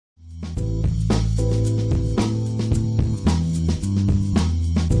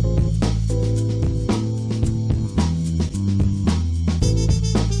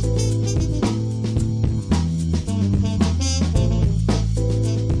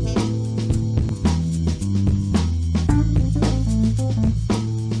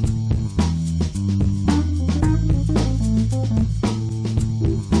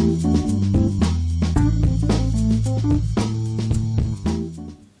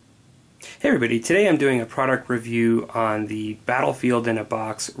Hey everybody, today I'm doing a product review on the Battlefield in a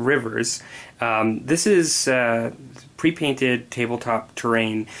Box Rivers. This is pre-painted tabletop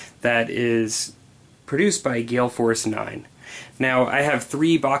terrain that is produced by Gale Force 9. Now I have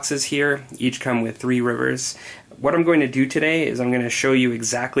 3 boxes here, each come with 3 rivers. What I'm going to do today is I'm going to show you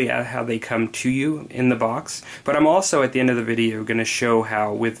exactly how they come to you in the box, but I'm also at the end of the video going to show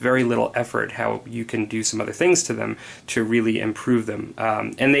how, with very little effort, how you can do some other things to them to really improve them.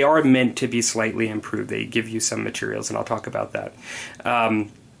 And they are meant to be slightly improved. They give you some materials, and I'll talk about that.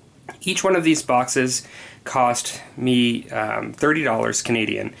 Each one of these boxes cost me $30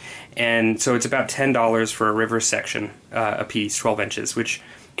 Canadian, and so it's about $10 for a river section a piece, 12 inches, which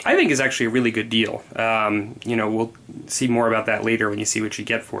I think is actually a really good deal. You know, we'll see more about that later when you see what you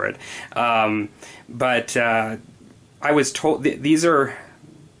get for it. But I was told these are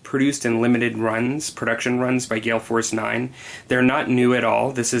produced in limited runs, production runs by Gale Force 9. They're not new at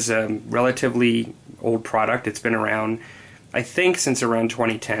all. This is a relatively old product. It's been around, I think, since around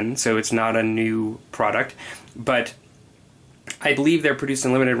 2010, so it's not a new product. But I believe they're produced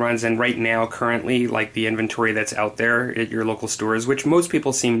in limited runs, and right now, currently, like the inventory that's out there at your local stores, which most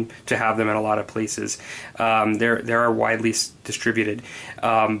people seem to have them in a lot of places, they are widely distributed.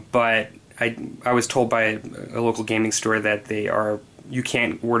 But I was told by a local gaming store that you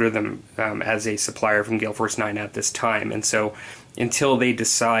can't order them as a supplier from Gale Force 9 at this time, and so until they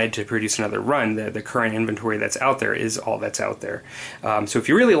decide to produce another run, the current inventory that's out there is all that's out there. So if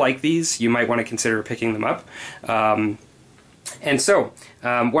you really like these, you might want to consider picking them up. And so, what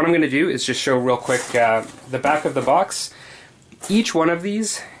I'm going to do is just show real quick the back of the box. Each one of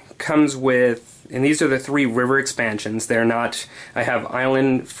these comes with, and these are the 3 river expansions. They're not, I have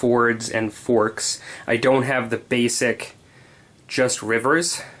island, fords, and forks. I don't have the basic just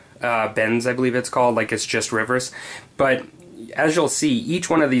rivers, bends I believe it's called, like it's just rivers. But as you'll see,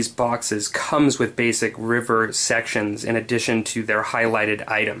 each one of these boxes comes with basic river sections in addition to their highlighted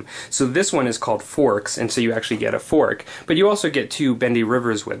item. So this one is called forks, and so you actually get a fork, but you also get 2 bendy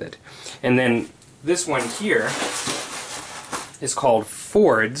rivers with it. And then this one here is called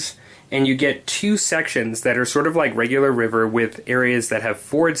fords, and you get 2 sections that are sort of like regular river with areas that have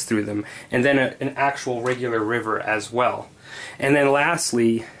fords through them, and then an actual regular river as well. And then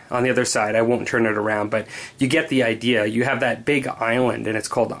lastly, on the other side, I won't turn it around, but you get the idea. You have that big island, and it's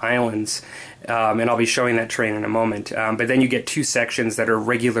called islands, and I'll be showing that terrain in a moment. But then you get 2 sections that are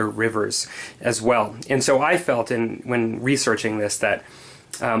regular rivers as well. And so I felt, when researching this, that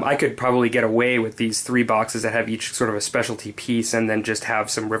I could probably get away with these 3 boxes that have each sort of a specialty piece, and then just have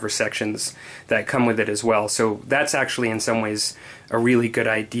some river sections that come with it as well. So that's actually in some ways a really good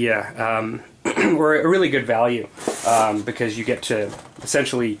idea, or a really good value, because you get to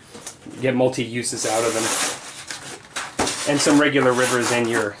essentially get multi-uses out of them, and some regular rivers in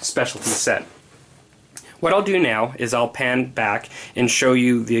your specialty set. What I'll do now is I'll pan back and show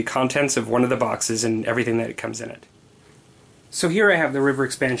you the contents of one of the boxes and everything that comes in it. So here I have the river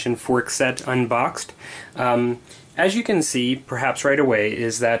expansion fork set unboxed. As you can see, perhaps right away,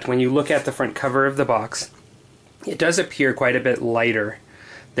 is that when you look at the front cover of the box, it does appear quite a bit lighter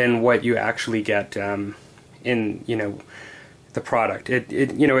than what you actually get in, you know, the product.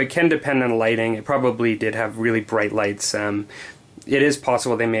 It can depend on lighting. It probably did have really bright lights. It is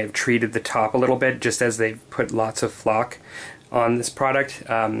possible they may have treated the top a little bit, just as they've put lots of flock on this product.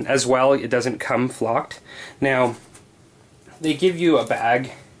 As well, it doesn't come flocked. Now, they give you a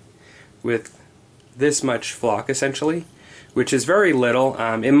bag with this much flock, essentially, which is very little.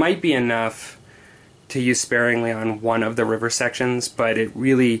 It might be enough to use sparingly on one of the river sections, but it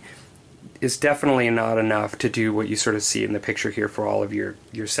really is definitely not enough to do what you sort of see in the picture here for all of your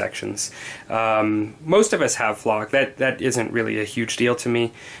sections. Most of us have flock. That isn't really a huge deal to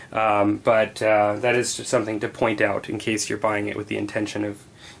me, but that is just something to point out in case you're buying it with the intention of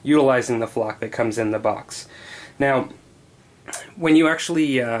utilizing the flock that comes in the box. Now, when you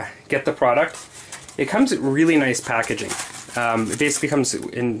actually get the product, it comes in really nice packaging. It basically comes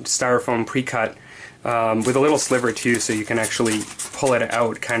in styrofoam pre-cut, with a little sliver too, so you can actually pull it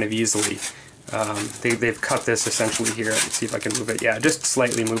out kind of easily. They've cut this essentially here. Let's see if I can move it. Yeah, just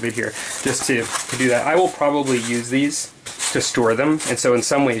slightly move it here, just to do that. I will probably use these to store them, and so in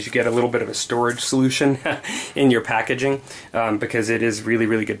some ways you get a little bit of a storage solution in your packaging, because it is really,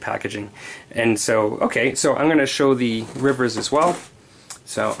 really good packaging. And so, okay, so I'm going to show the rivers as well.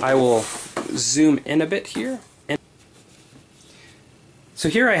 So I will zoom in a bit here. So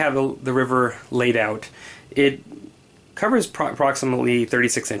here I have the river laid out. It covers approximately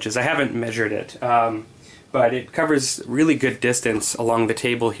 36 inches. I haven't measured it, but it covers really good distance along the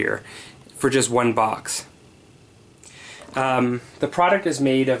table here for just one box. The product is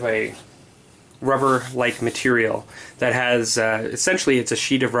made of a rubber-like material that has, essentially it's a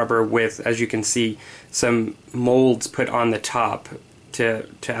sheet of rubber with, as you can see, some molds put on the top to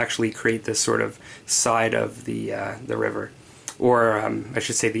actually create this sort of side of the river, or I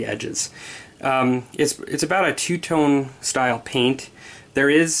should say the edges. It's about a two-tone style paint. There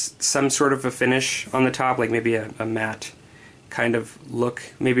is some sort of a finish on the top, like maybe a matte kind of look,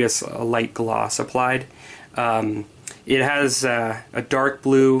 maybe a light gloss applied. It has a dark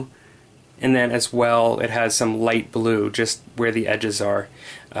blue, and then as well it has some light blue just where the edges are,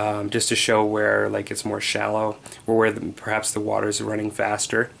 just to show where like it's more shallow or where perhaps the water's running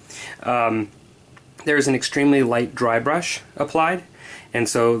faster. There's an extremely light dry brush applied, and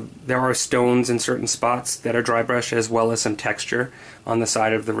so there are stones in certain spots that are dry brush, as well as some texture on the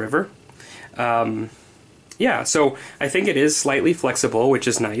side of the river. Yeah, so I think it is slightly flexible, which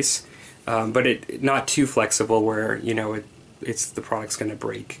is nice, but not too flexible where, you know, the product's going to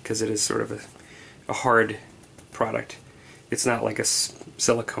break, because it is sort of a hard product. It's not like a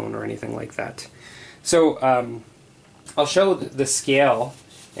silicone or anything like that. So I'll show the scale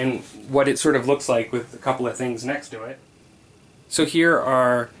and what it sort of looks like with a couple of things next to it. So here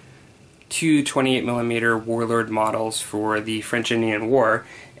are two 28mm Warlord models for the French-Indian War,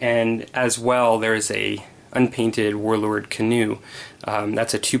 and as well there's a unpainted Warlord canoe.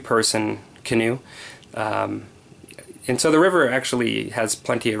 That's a two-person canoe. And so the river actually has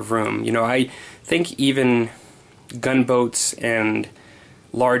plenty of room. You know, I think even gunboats and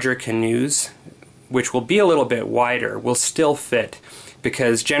larger canoes, which will be a little bit wider, will still fit,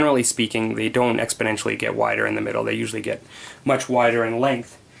 because generally speaking they don't exponentially get wider in the middle. They usually get much wider in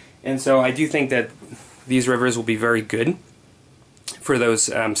length. And so I do think that these rivers will be very good for those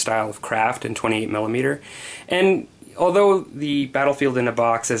style of craft in 28mm. And although the Battlefield in a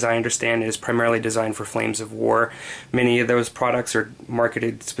Box, as I understand, is primarily designed for Flames of War, many of those products are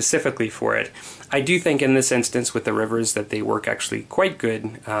marketed specifically for it. I do think in this instance with the rivers that they work actually quite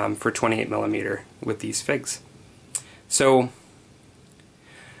good for 28mm with these figs. So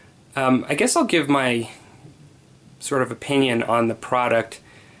I guess I'll give my sort of opinion on the product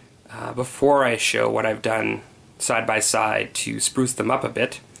before I show what I've done side by side to spruce them up a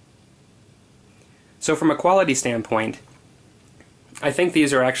bit. So from a quality standpoint, I think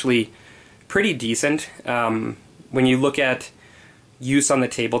these are actually pretty decent. When you look at use on the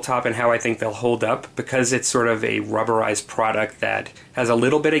tabletop and how I think they'll hold up, because it's sort of a rubberized product that has a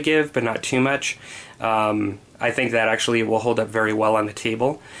little bit of give but not too much, I think that actually will hold up very well on the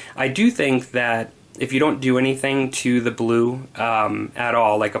table. I do think that if you don't do anything to the blue at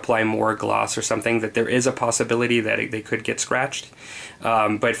all, like apply more gloss or something, that there is a possibility that they could get scratched.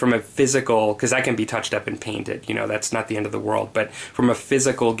 But from a physical, because that can be touched up and painted, you know, that's not the end of the world. But from a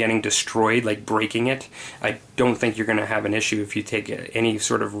physical getting destroyed, like breaking it, I don't think you're going to have an issue if you take any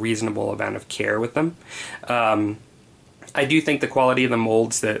sort of reasonable amount of care with them. I do think the quality of the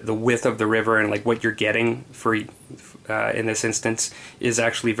molds, the width of the river, and like what you're getting for in this instance is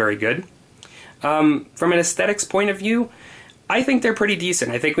actually very good. From an aesthetics point of view, I think they're pretty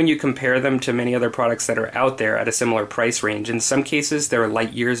decent. I think when you compare them to many other products that are out there at a similar price range, in some cases they're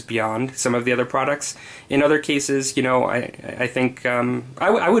light years beyond some of the other products. In other cases, you know, I think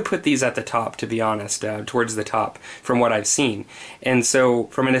I would put these at the top, to be honest, towards the top from what I've seen. And so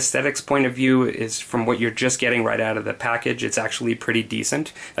from an aesthetics point of view, is from what you're just getting right out of the package, it's actually pretty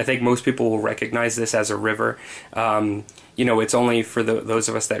decent. I think most people will recognize this as a river. You know, it's only for those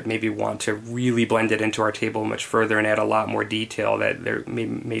of us that maybe want to really blend it into our table much further and add a lot more detail that there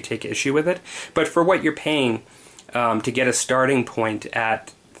may take issue with it. But for what you're paying to get a starting point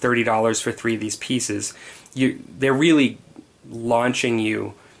at $30 for 3 of these pieces, they're really launching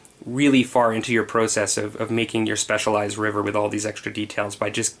you really far into your process of making your specialized river with all these extra details by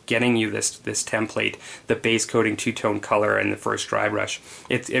just getting you this template, the base coating, two-tone color, and the first dry brush.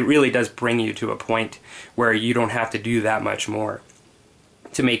 It really does bring you to a point where you don't have to do that much more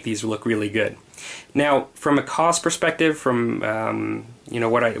to make these look really good. Now, from a cost perspective, from you know,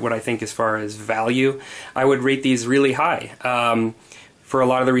 what I think as far as value, I would rate these really high for a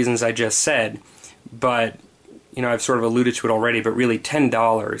lot of the reasons I just said. But you know, I've sort of alluded to it already, but really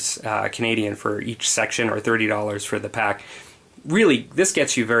 $10 Canadian for each section, or $30 for the pack. Really, this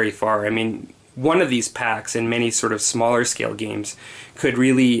gets you very far. I mean, one of these packs in many sort of smaller scale games could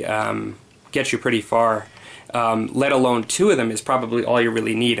really get you pretty far. Let alone 2 of them is probably all you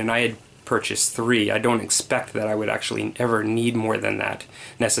really need, and I had purchased 3. I don't expect that I would actually ever need more than that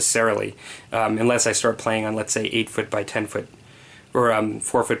necessarily, unless I start playing on, let's say, 8-foot by 10-foot, or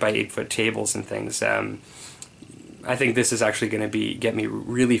 4-foot by 8-foot tables and things. I think this is actually going to get me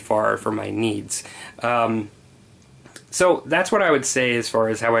really far for my needs. So that's what I would say as far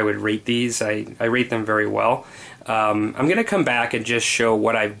as how I would rate these. I rate them very well. I'm going to come back and just show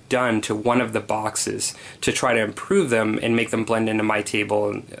what I've done to one of the boxes to try to improve them and make them blend into my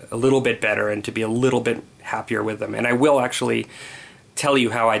table a little bit better and to be a little bit happier with them. And I will actually tell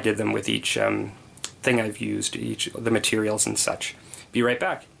you how I did them with each thing I've used, the materials and such. Be right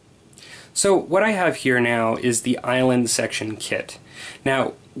back. So what I have here now is the island section kit.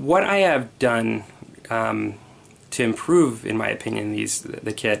 Now what I have done to improve, in my opinion,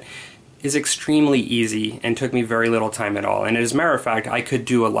 the kit is extremely easy and took me very little time at all. And as a matter of fact, I could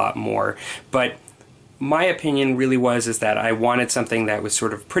do a lot more. But my opinion really is that I wanted something that was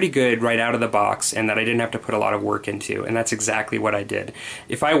sort of pretty good right out of the box and that I didn't have to put a lot of work into. And that's exactly what I did.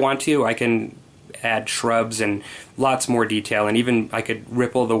 If I want to, I can add shrubs and lots more detail, and even I could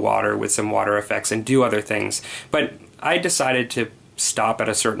ripple the water with some water effects and do other things. But I decided to stop at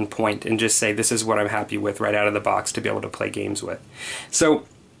a certain point and just say this is what I'm happy with right out of the box to be able to play games with. So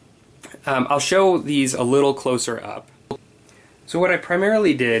I'll show these a little closer up. So what I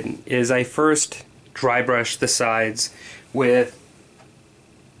primarily did is I first dry brushed the sides with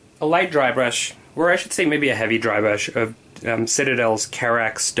a light dry brush, or I should say maybe a heavy dry brush of Citadel's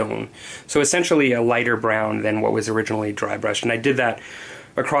Carac Stone. So essentially a lighter brown than what was originally dry brushed. And I did that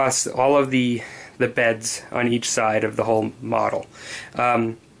across all of the beds on each side of the whole model.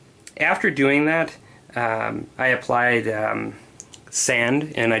 After doing that, I applied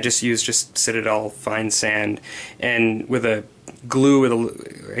sand, and I just used Citadel fine sand, and with a glue,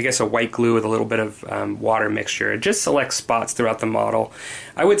 I guess a white glue with a little bit of water mixture. Just select spots throughout the model.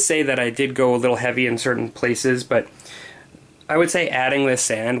 I would say that I did go a little heavy in certain places, but I would say adding the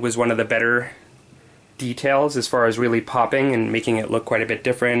sand was one of the better details as far as really popping and making it look quite a bit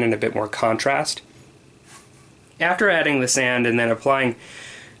different and a bit more contrast. After adding the sand and then applying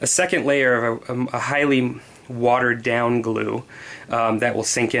a second layer of a highly watered down glue that will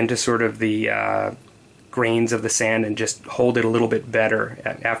sink into sort of the grains of the sand and just hold it a little bit better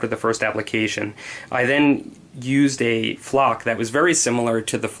after the first application, I then used a flock that was very similar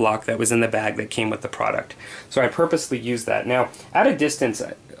to the flock that was in the bag that came with the product. So I purposely used that. Now, at a distance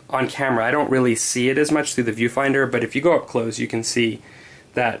on camera, I don't really see it as much through the viewfinder, but if you go up close, you can see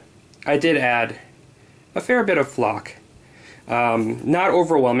that I did add a fair bit of flock. Not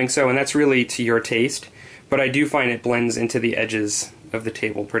overwhelming so, and that's really to your taste, but I do find it blends into the edges of the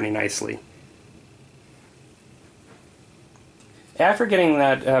table pretty nicely. After getting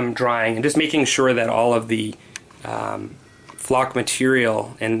that drying and just making sure that all of the flock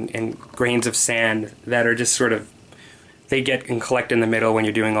material and grains of sand that are just sort of, they get and collect in the middle when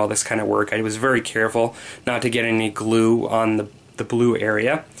you're doing all this kind of work, I was very careful not to get any glue on the blue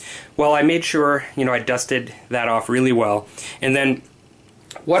area. Well, I made sure, I dusted that off really well. And then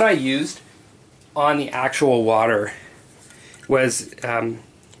what I used on the actual water was a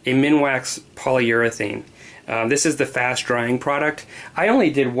Minwax polyurethane. This is the fast drying product. I only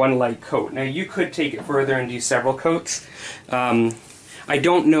did one light coat. Now you could take it further and do several coats. I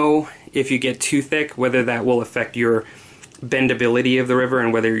don't know if you get too thick whether that will affect your bendability of the river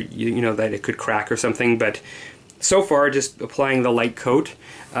and whether you know that it could crack or something, but so far just applying the light coat,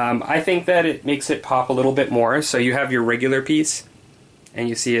 I think that it makes it pop a little bit more. So you have your regular piece and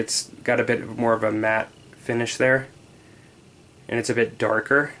you see it's got a bit more of a matte finish there, and it's a bit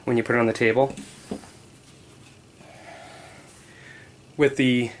darker when you put it on the table. With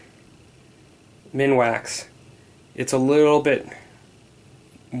the Minwax, it's a little bit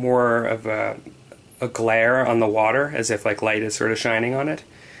more of a glare on the water, as if like light is sort of shining on it,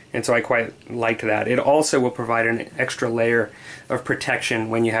 and so I quite liked that. It also will provide an extra layer of protection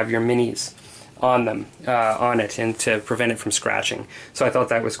when you have your minis on them, on it, and to prevent it from scratching. So I thought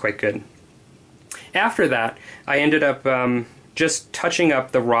that was quite good. After that, I ended up just touching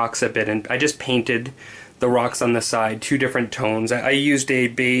up the rocks a bit, and I just painted the rocks on the side, two different tones. I used a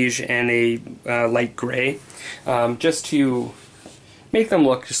beige and a light gray, just to make them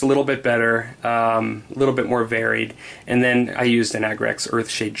look just a little bit better, a little bit more varied, and then I used an Agrex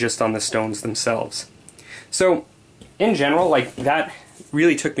Earthshade just on the stones themselves. So in general, like, that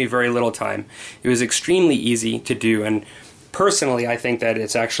really took me very little time. It was extremely easy to do, and personally I think that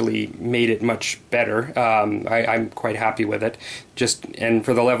it's actually made it much better. I'm quite happy with it, and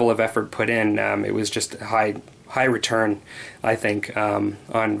for the level of effort put in, it was just high return, I think,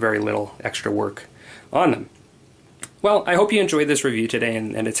 on very little extra work on them. Well, I hope you enjoyed this review today,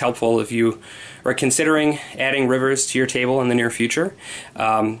 and it's helpful if you are considering adding rivers to your table in the near future.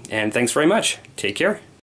 And thanks very much. Take care.